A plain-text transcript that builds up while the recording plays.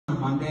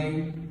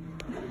Monday,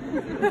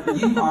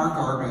 you are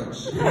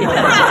garbage.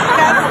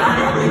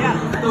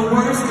 The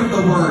worst of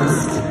the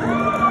worst.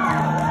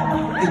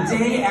 The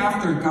day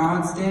after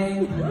God's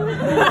Day.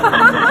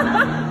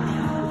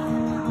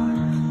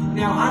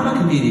 Now, I'm a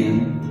comedian,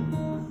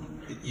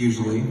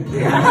 usually.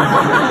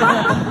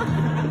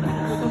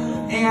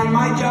 And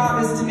my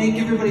job is to make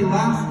everybody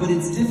laugh, but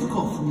it's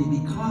difficult for me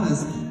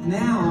because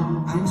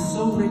now I'm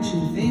so rich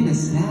and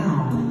famous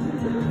now.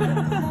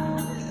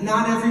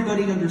 Not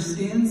everybody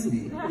understands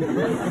me.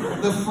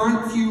 The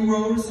front few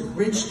rows,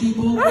 rich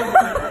people,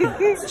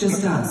 it's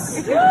just us.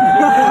 Then,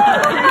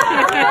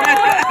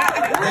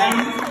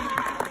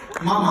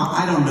 Mama,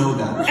 I don't know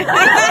them.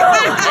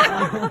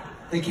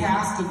 The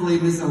cast of Les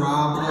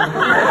Miserables.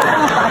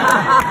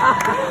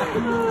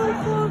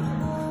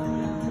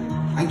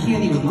 I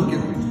can't even look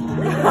at them.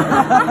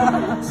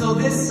 So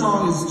this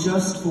song is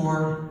just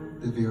for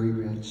the very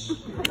rich.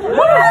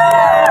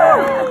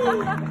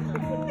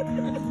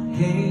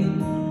 Hey,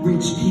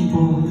 rich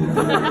people,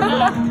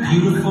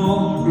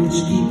 beautiful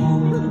rich people,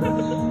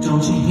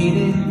 don't you hate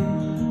it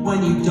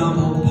when you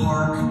double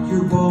park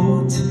your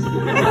boat?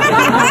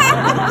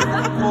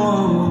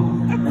 Whoa.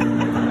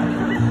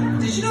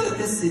 Did you know that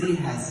this city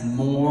has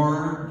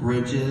more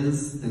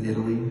bridges than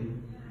Italy?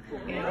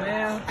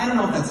 Yeah. I don't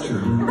know if that's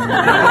true.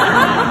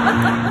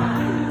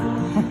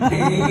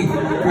 Hey,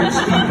 rich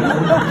people,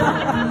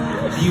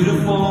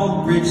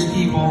 beautiful rich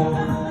people,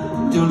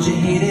 don't you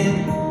hate it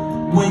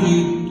when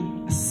you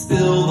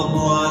spill the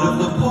blood of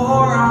the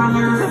poor on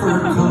your fur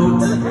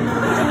coat?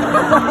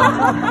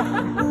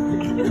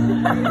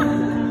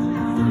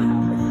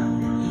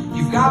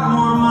 You've got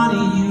more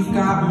money, you've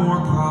got more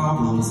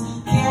problems.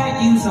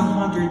 Can't use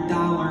 $100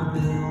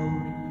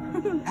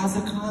 bill as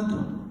a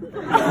condom.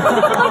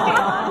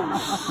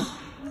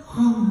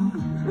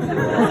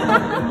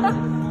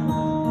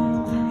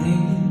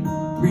 Hey,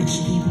 rich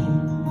people,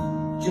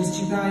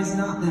 just you guys,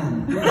 not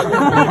them.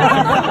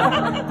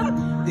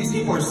 These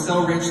people are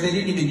so rich, they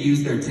didn't even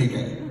use their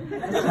ticket.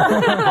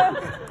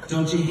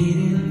 Don't you hate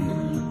it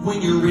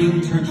when your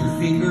ring turns your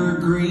finger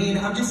green?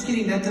 I'm just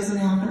kidding, that doesn't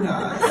happen to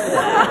us.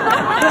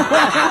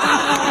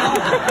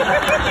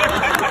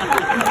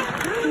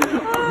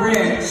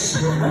 Rich.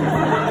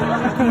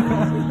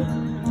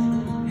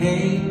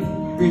 Hey,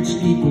 rich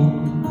people,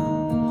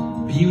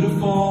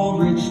 beautiful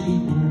rich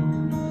people,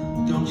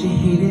 don't you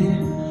hate it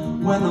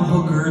when the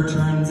hooker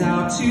turns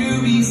out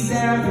to be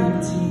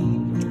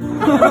 17?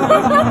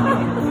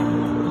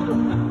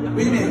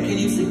 Wait a minute, can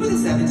you sleep with a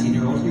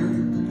 17-year-old here?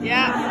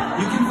 Yeah.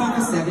 You can fuck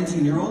a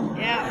 17-year-old?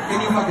 Yeah.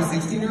 Can you fuck a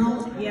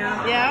 16-year-old?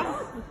 Yeah. Yeah.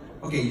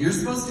 Okay, you're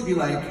supposed to be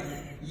like,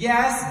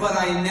 yes, but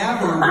I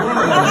never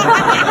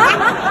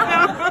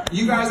would.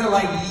 You guys are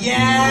like, yeah!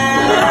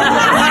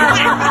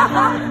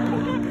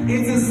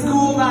 It's a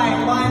school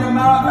night, line them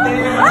up,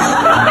 bitch!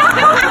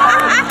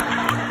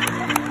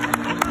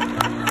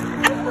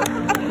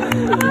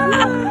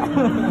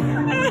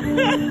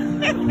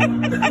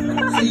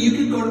 So you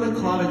could go to the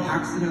club and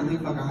accidentally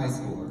fuck a high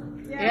schooler.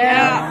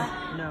 Yeah.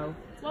 No.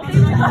 Good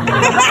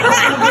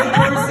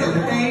person,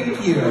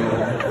 thank you.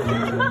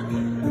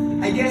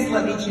 I guess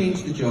let me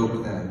change the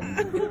joke then.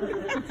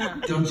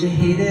 Don't you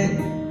hate it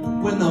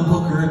when the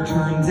hooker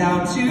turns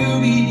out to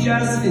be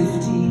just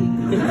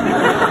 15?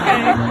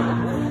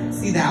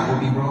 See, that would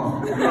be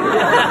wrong.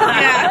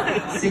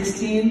 Yeah.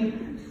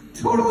 16?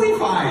 Totally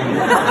fine.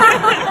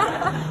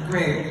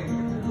 Great.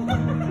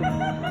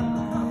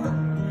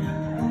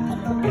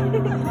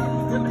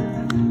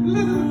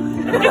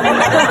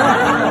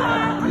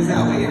 Is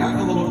that why you have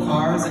the little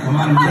cars? Come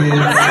on,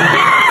 kids.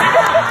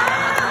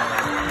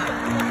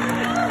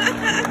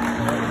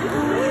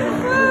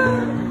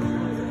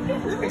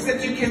 Except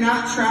you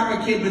cannot trap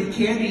a kid with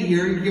candy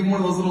here. You give him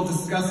one of those little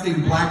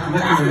disgusting black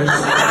licorice.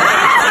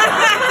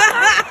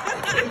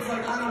 It's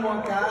like, I don't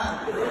want that.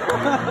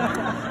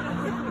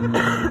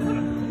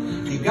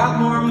 You got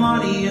more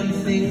money and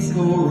things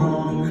go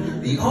wrong.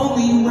 The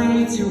only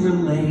way to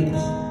relate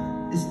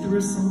is through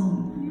a song.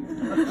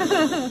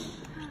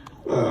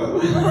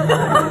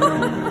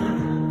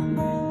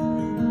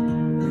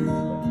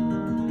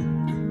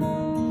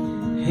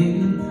 Hey,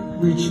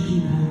 rich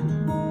people,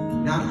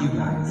 not you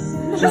guys,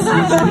 just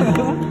rich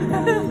people.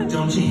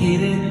 Don't you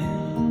hate it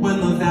when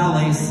the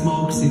valet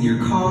smokes in your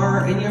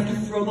car and you have to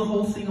throw the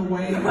whole thing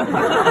away?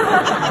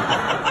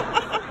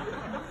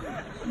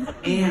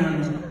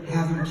 And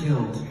have him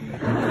killed.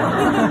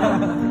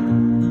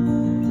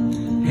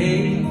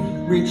 Hey,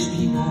 rich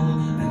people,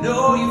 I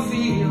know you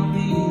feel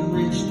me,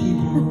 rich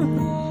people.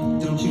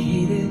 Don't you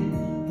hate it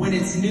when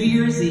it's New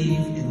Year's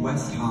Eve in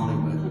West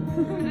Hollywood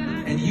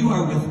and you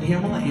are with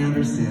Pamela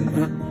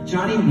Anderson,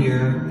 Johnny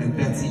Weir, and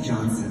Betsy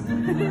Johnson.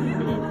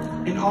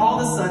 And all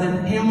of a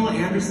sudden, Pamela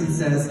Anderson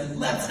says,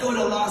 let's go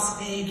to Las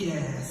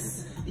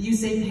Vegas. And you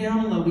say,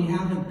 Pamela, we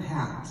haven't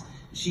packed.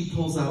 She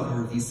pulls out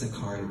her Visa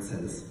card and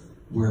says,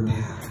 we're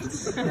packed.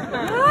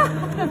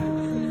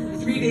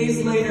 3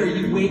 days later,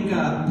 you wake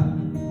up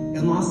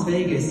in Las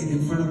Vegas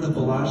in front of the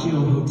Bellagio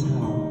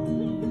Hotel,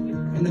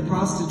 and the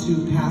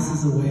prostitute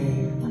passes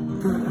away.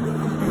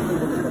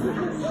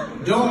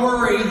 Don't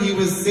worry, he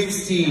was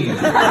 16.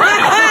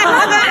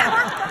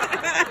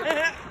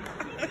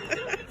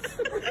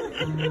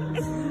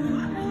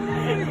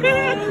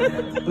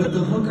 But the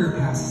hooker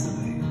passes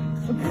away,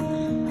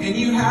 and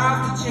you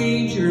have to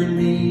change your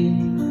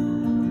name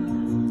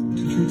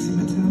to Trixie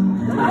Mattel.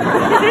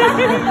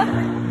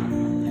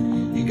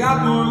 You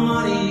got more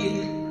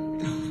money.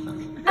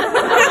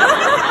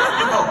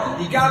 Oh,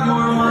 you got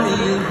more money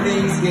and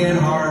things get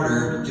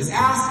harder. Just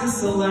ask a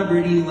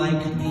celebrity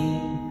like me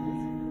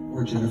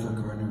or Jennifer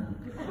Garner.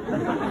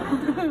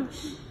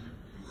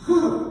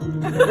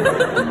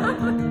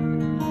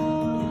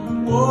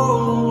 Whoa,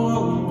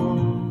 whoa, whoa.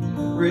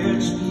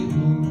 Rich